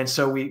 And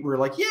so we were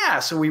like, yeah.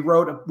 So we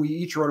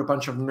each wrote a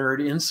bunch of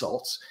nerd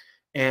insults.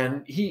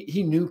 And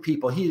he knew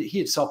people. He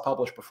had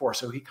self-published before,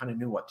 so he kind of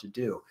knew what to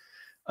do.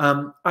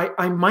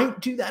 I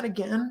might do that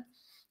again,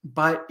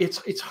 but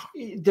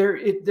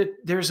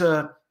there's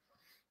a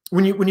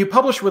when you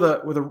publish with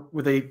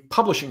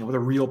a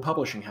real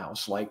publishing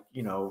house like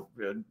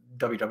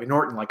W.W.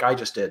 Norton, like I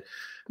just did.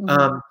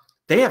 Mm-hmm.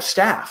 They have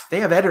staff, they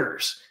have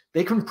editors,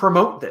 they can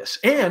promote this,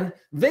 and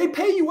they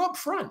pay you up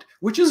front,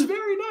 which is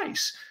very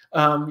nice.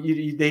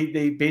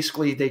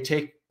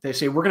 They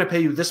say, we're going to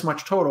pay you this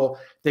much total.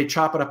 They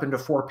chop it up into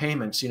 4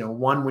 payments,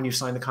 one when you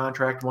sign the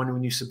contract, one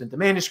when you submit the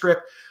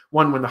manuscript,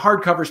 one when the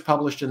hardcover is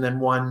published, and then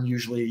one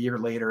usually a year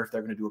later if they're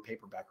going to do a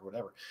paperback or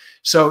whatever.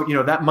 So,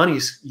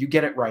 that you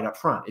get it right up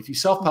front. If you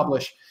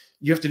self-publish,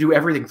 you have to do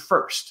everything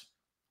first.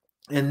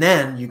 And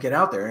then you get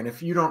out there. And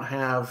if you don't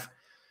have,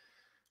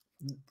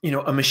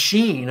 a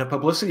machine, a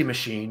publicity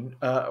machine,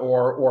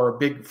 or a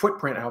big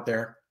footprint out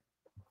there,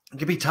 it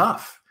can be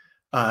tough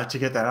to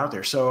get that out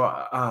there. So,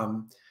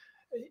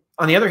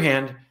 on the other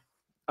hand,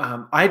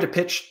 I had to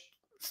pitch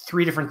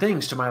 3 different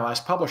things to my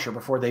last publisher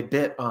before they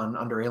bit on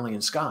Under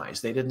Alien Skies.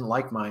 They didn't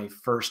like my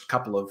first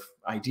couple of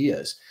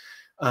ideas,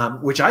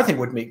 which I think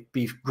would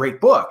be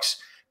great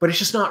books, but it's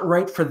just not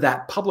right for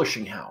that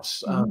publishing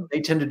house.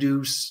 They tend to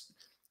do,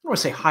 I don't want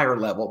to say higher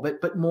level,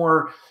 but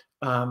more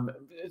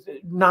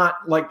not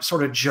like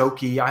sort of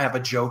jokey. I have a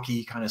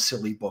jokey kind of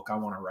silly book I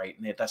want to write,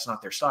 and that's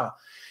not their style.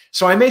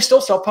 So I may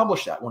still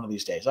self-publish that one of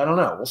these days. I don't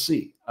know. We'll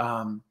see.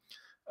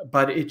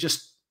 But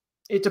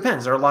it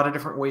depends. There are a lot of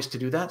different ways to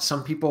do that.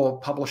 Some people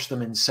publish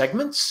them in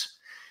segments,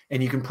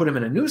 and you can put them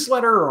in a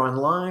newsletter or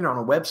online or on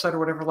a website or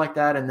whatever like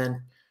that. And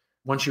then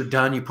once you're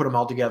done, you put them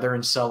all together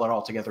and sell it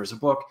all together as a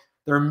book.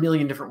 There are a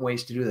million different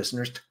ways to do this, and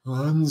there's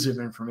tons of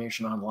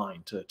information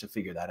online to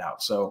figure that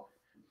out. So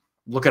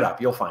look it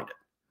up. You'll find it.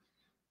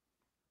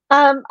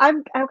 I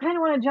kind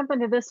of want to jump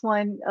into this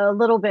one a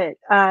little bit,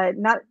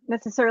 not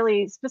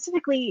necessarily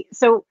specifically.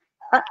 So,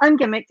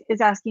 Ungimmicked is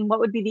asking what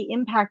would be the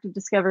impact of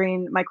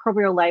discovering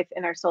microbial life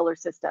in our solar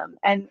system,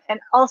 and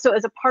also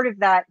as a part of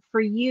that, for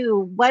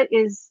you, what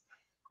is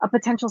a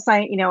potential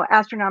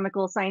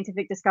astronomical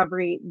scientific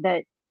discovery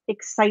that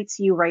excites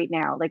you right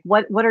now? Like,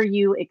 what are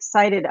you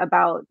excited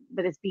about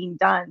that is being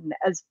done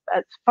as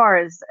far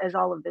as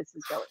all of this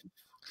is going?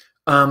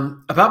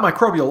 About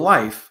microbial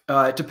life,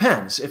 it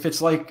depends. If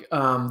it's like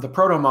the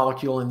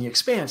proto-molecule in The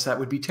Expanse, that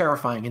would be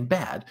terrifying and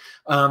bad.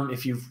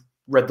 If you've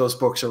read those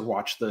books or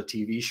watched the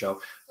TV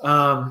show,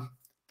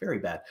 very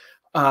bad.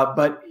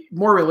 But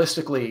more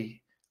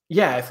realistically,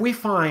 yeah, if we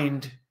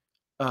find,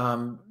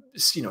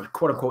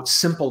 quote unquote,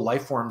 simple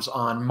life forms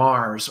on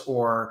Mars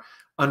or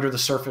under the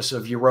surface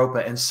of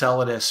Europa,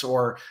 Enceladus,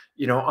 or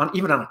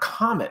even on a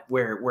comet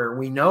where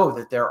we know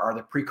that there are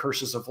the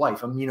precursors of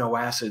life, amino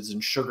acids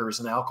and sugars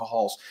and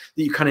alcohols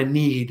that you kind of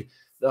need,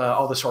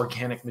 all this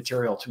organic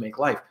material to make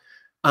life.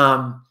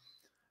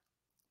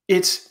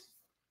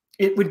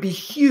 It would be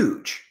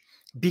huge,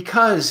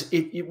 because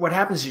what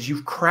happens is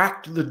you've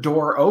cracked the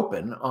door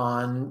open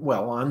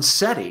on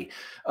SETI.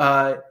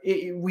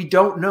 We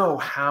don't know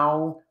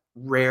how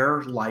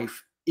rare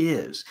life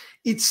is.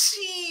 It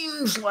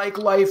seems like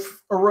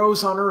life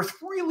arose on Earth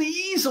really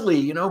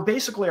easily.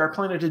 Basically our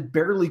planet had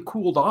barely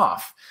cooled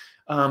off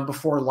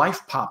before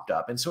life popped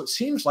up. And so it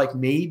seems like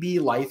maybe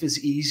life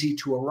is easy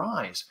to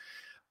arise.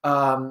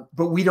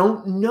 But we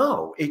don't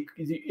know.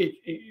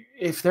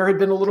 If there had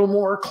been a little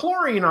more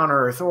chlorine on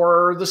Earth,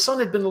 or the sun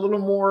had been a little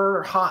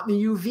more hot in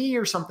the UV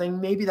or something,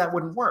 maybe that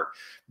wouldn't work.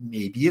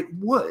 Maybe it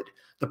would.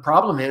 The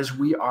problem is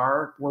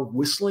we're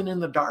whistling in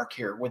the dark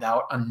here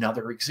without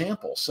another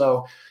example.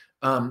 So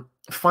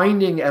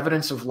finding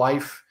evidence of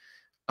life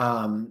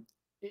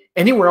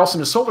anywhere else in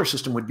the solar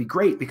system would be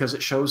great, because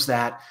it shows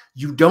that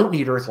you don't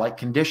need Earth-like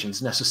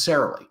conditions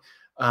necessarily.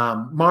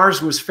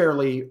 Mars was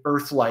fairly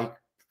Earth-like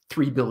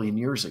 3 billion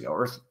years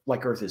ago,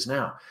 like Earth is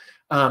now.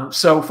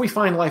 So if we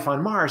find life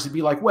on Mars, it'd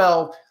be like,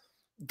 well,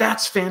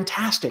 that's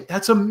fantastic.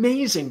 That's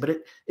amazing.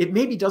 But it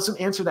maybe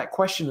doesn't answer that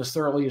question as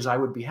thoroughly as I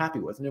would be happy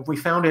with. And if we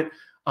found it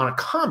on a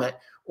comet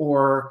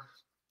or,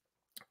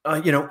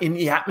 in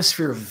the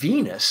atmosphere of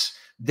Venus,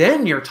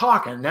 then you're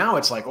talking. Now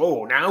it's like,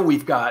 oh, now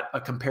we've got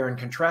a compare and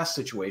contrast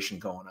situation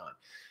going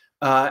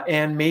on.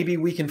 And maybe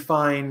we can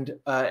find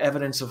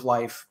evidence of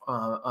life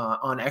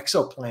on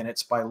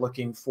exoplanets by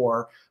looking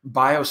for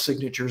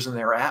biosignatures in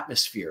their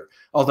atmosphere,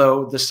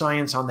 although the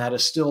science on that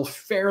is still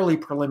fairly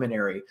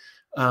preliminary.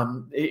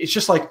 It's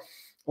just like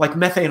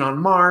methane on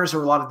Mars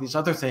or a lot of these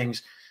other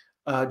things.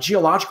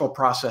 Geological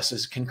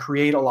processes can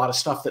create a lot of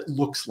stuff that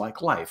looks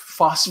like life.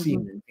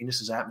 Phosphine in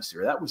Venus's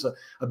atmosphere. That was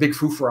a big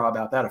foo-fara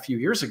about that a few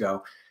years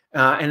ago.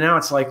 And now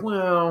it's like,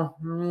 well,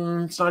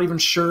 it's not even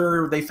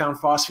sure they found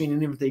phosphine,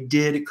 and if they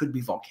did, it could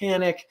be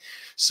volcanic.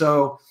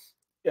 So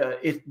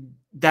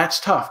that's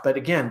tough. But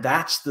again,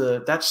 that's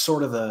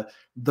sort of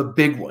the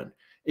big one.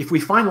 If we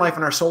find life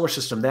in our solar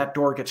system, that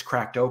door gets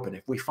cracked open.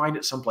 If we find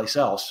it someplace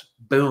else,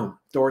 boom,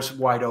 door's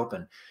wide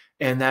open.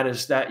 And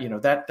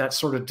that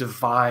sort of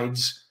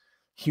divides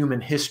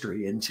human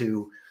history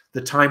into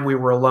the time we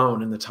were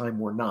alone and the time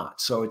we're not.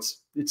 So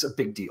it's a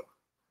big deal.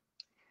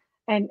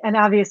 And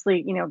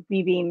obviously,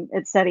 me being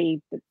at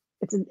SETI,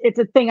 it's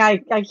a thing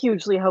I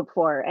hugely hope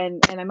for.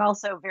 And I'm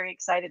also very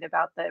excited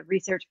about the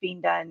research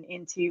being done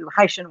into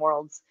Haitian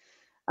worlds,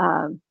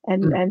 and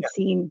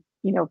seeing,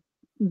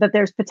 that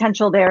there's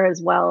potential there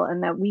as well,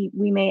 and that we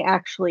may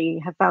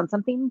actually have found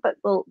something, but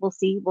we'll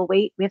see. We'll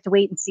wait. We have to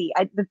wait and see.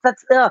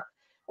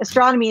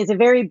 Astronomy is a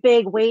very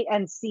big wait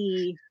and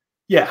see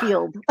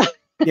field.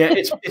 Yeah,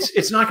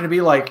 it's not going to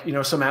be like,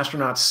 some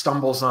astronaut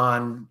stumbles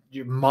on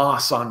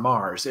moss on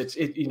Mars.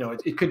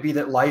 It could be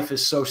that life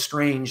is so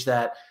strange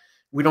that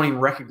we don't even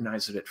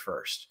recognize it at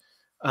first.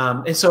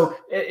 And so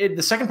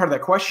the second part of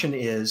that question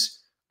is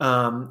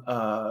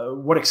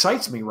what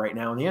excites me right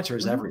now, and the answer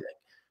is everything.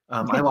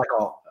 I like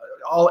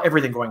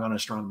everything going on in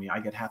astronomy. I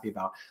get happy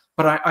about,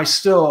 but I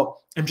still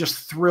am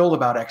just thrilled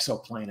about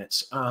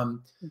exoplanets.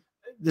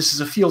 This is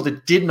a field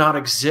that did not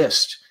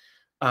exist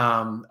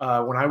when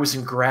I was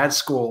in grad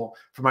school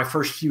for my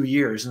first few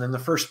years. And then the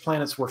first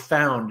planets were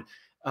found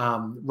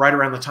right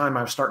around the time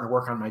I was starting to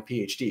work on my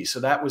PhD. So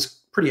that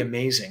was pretty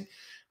amazing.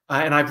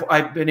 And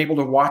I've been able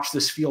to watch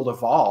this field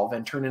evolve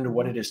and turn into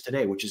what it is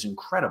today, which is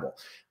incredible.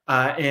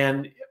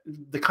 And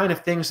the kind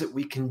of things that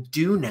we can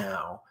do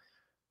now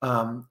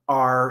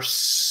are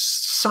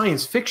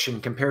science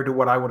fiction compared to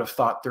what I would have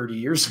thought 30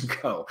 years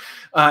ago.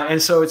 And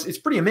so it's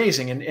pretty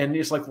amazing. And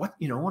it's like, what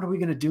are we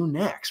going to do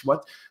next?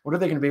 What are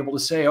they going to be able to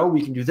say? Oh,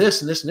 we can do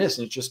this and this and this.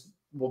 And it just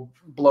will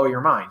blow your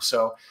mind.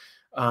 So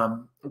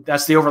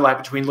that's the overlap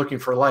between looking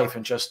for life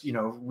and just,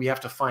 we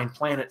have to find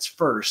planets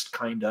first,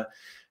 kind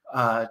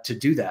of, to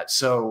do that.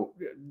 So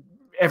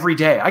every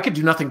day I could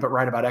do nothing but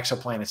write about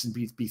exoplanets and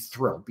be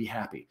thrilled, be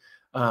happy.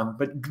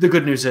 But the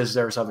good news is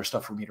there's other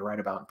stuff for me to write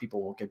about, and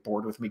people won't get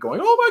bored with me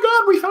going, "Oh my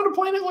God, we found a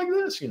planet like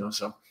this,"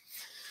 So.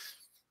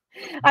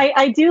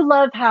 I do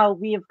love how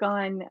we have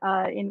gone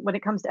when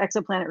it comes to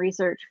exoplanet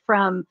research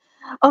from,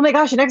 oh my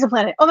gosh, an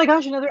exoplanet, oh my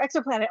gosh, another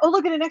exoplanet, oh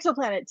look at an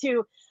exoplanet,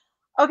 to,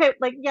 okay,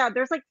 like, yeah,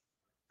 there's like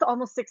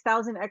almost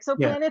 6,000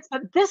 exoplanets,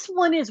 but this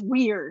one is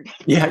weird.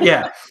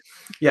 Yeah.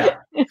 So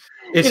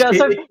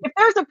if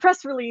there's a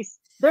press release,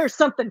 there's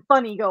something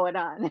funny going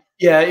on.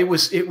 Yeah, it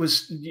was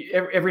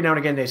every now and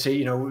again they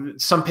say,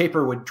 some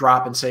paper would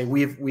drop and say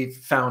we've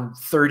found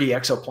 30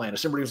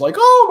 exoplanets. Everybody was like,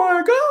 "Oh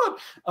my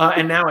God!"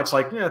 And now it's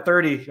like,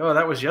 30. Oh,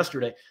 that was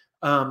yesterday.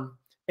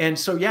 And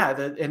so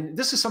and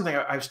this is something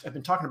I've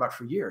been talking about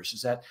for years,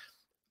 is that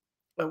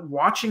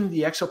watching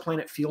the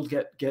exoplanet field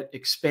get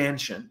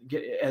expansion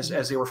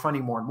as they were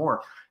finding more and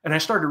more, and I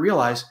started to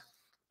realize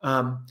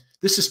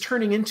this is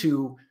turning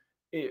into.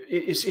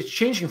 It's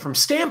changing from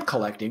stamp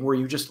collecting, where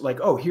you just like,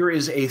 oh, here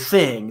is a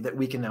thing that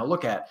we can now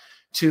look at,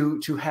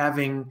 to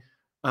having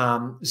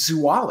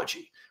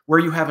zoology, where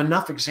you have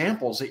enough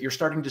examples that you're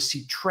starting to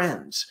see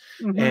trends.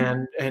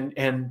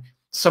 And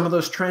some of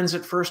those trends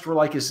at first were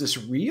like, is this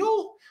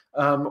real?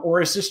 Or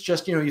is this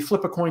just, you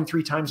flip a coin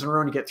 3 times in a row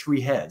and you get 3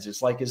 heads?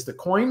 It's like, is the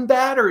coin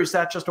bad, or is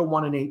that just a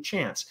 1 in 8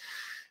 chance?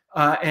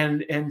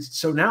 And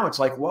so now it's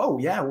like, whoa,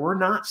 yeah, we're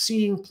not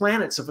seeing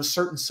planets of a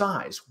certain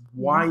size.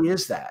 Why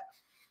is that?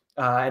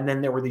 And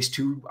then there were these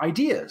 2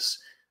 ideas.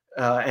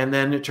 And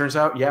then it turns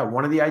out,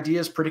 one of the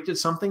ideas predicted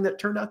something that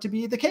turned out to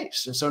be the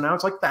case. And so now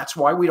it's like, that's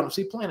why we don't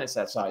see planets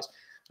that size.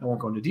 I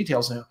won't go into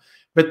details now.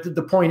 But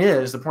the point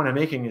I'm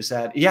making is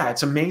that,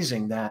 it's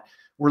amazing that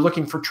we're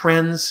looking for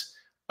trends.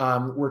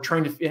 We're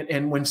trying to,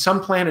 and when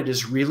some planet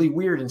is really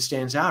weird and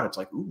stands out, it's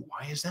like, ooh,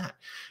 why is that?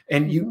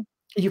 And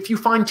if you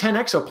find 10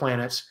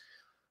 exoplanets,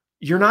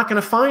 you're not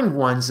going to find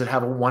ones that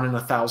have a 1 in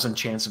 1,000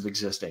 chance of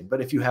existing.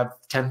 But if you have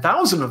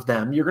 10,000 of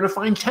them, you're going to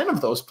find 10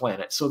 of those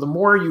planets. So the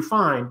more you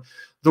find,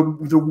 the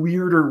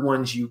weirder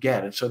ones you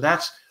get. And so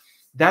that's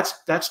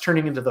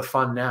turning into the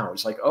fun now.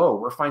 It's like, oh,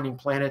 we're finding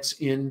planets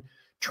in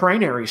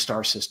trinary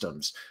star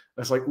systems.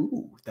 It's like,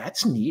 ooh,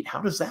 that's neat. How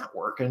does that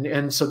work?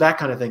 And so that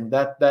kind of thing,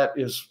 that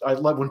is, I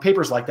love when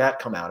papers like that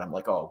come out. I'm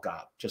like, oh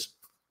God, just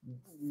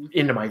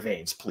into my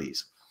veins,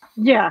 please.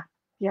 Yeah,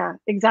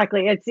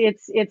 exactly.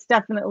 It's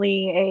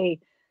definitely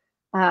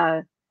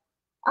I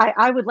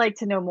would like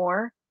to know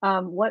more.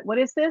 What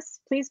is this?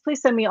 Please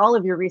send me all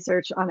of your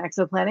research on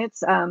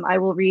exoplanets. I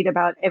will read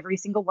about every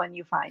single one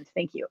you find.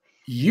 Thank you.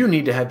 You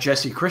need to have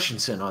Jessie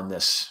Christensen on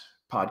this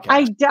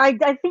podcast.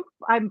 I think,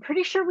 I'm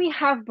pretty sure we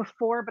have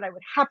before, but I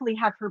would happily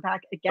have her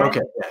back again.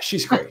 Okay, yeah,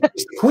 she's great.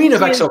 She's the queen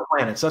of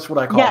exoplanets. That's what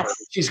I call her.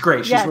 She's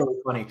great. She's really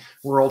funny.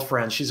 We're old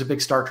friends. She's a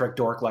big Star Trek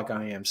dork like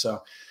I am.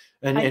 So.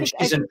 And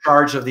she's in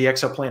charge of the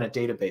exoplanet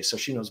database, so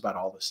she knows about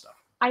all this stuff.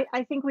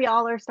 I think we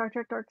all are Star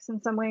Trek dorks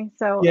in some way.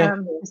 So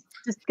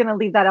just gonna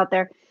leave that out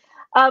there.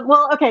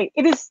 Well, okay,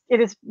 it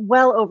is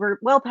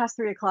well past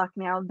 3 o'clock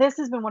now. This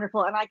has been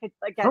wonderful, and I could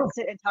again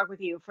sit and talk with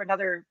you for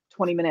another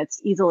 20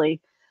 minutes easily.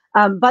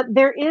 But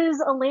there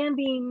is a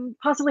landing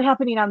possibly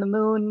happening on the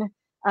moon.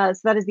 So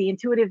that is the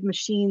Intuitive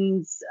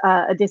Machines.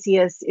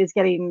 Odysseus is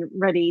getting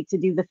ready to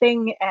do the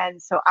thing,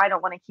 and so I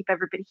don't want to keep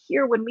everybody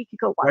here when we could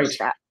go watch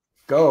that.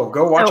 Go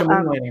watch a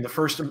moon landing, the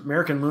first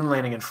American moon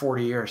landing in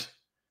 40 years.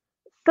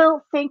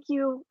 Phil, thank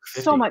you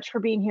so much for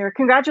being here.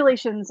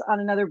 Congratulations on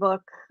another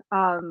book.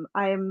 I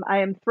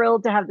am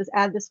thrilled to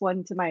add this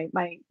one to my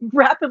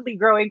rapidly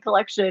growing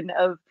collection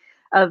of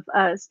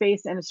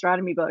space and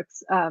astronomy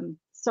books.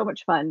 So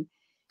much fun.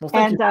 Well,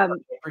 thank you. I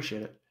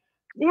appreciate it.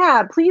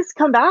 Yeah, please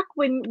come back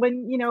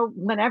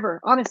whenever.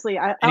 Honestly,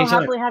 I'll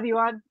happily have you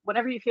on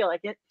whenever you feel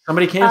like it.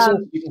 Somebody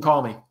cancel, you can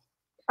call me.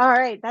 All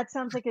right, that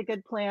sounds like a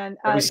good plan.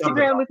 Stick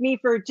around with me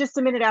for just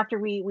a minute after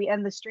we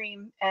end the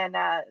stream, and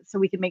so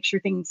we can make sure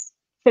things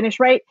finish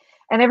right.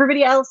 And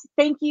everybody else,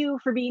 thank you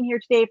for being here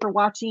today, for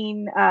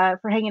watching,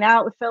 for hanging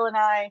out with Phil and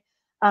I.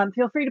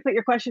 Feel free to put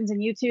your questions in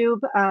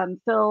YouTube.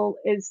 Phil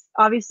is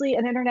obviously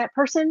an internet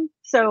person,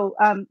 so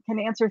can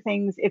answer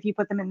things if you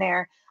put them in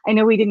there. I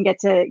know we didn't get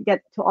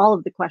to all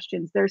of the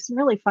questions. There's some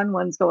really fun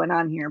ones going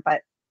on here,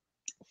 but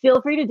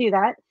feel free to do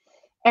that.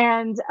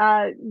 And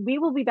we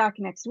will be back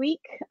next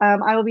week.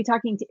 I will be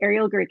talking to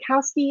Ariel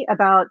Grykowski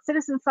about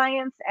citizen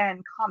science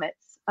and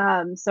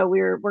comets. So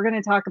we're going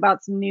to talk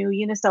about some new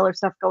unistellar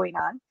stuff going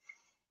on.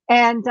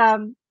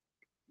 And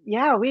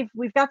yeah,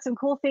 we've got some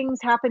cool things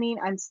happening.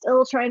 I'm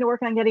still trying to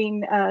work on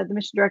getting the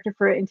mission director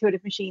for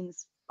Intuitive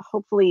Machines,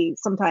 hopefully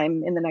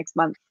sometime in the next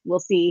month. We'll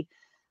see.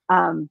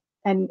 And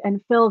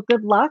Phil,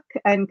 good luck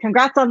and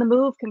congrats on the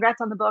move. Congrats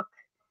on the book.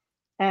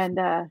 And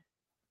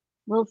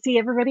we'll see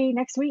everybody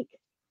next week.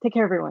 Take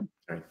care, everyone.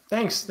 All right.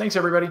 Thanks,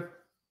 everybody.